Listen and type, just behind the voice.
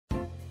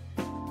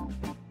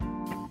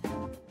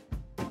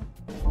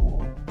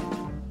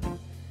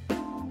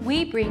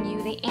we bring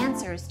you the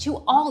answers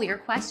to all your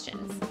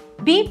questions.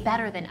 Be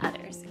better than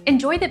others.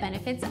 Enjoy the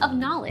benefits of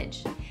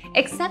knowledge.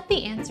 Accept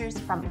the answers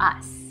from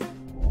us.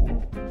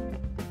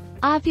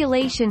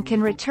 Ovulation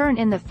can return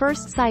in the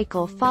first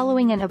cycle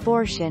following an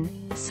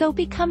abortion, so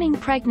becoming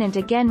pregnant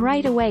again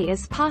right away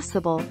is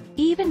possible,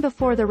 even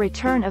before the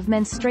return of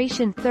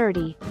menstruation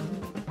 30.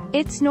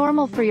 It's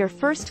normal for your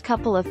first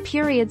couple of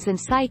periods and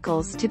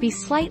cycles to be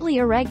slightly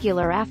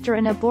irregular after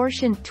an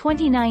abortion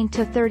 29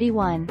 to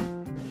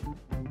 31.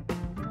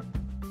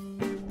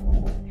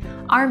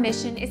 Our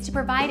mission is to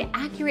provide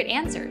accurate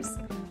answers.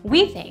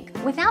 We think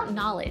without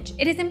knowledge,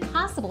 it is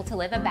impossible to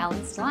live a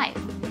balanced life.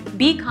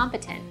 Be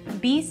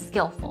competent, be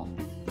skillful.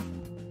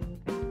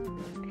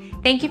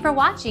 Thank you for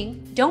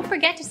watching. Don't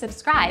forget to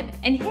subscribe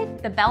and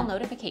hit the bell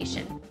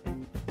notification.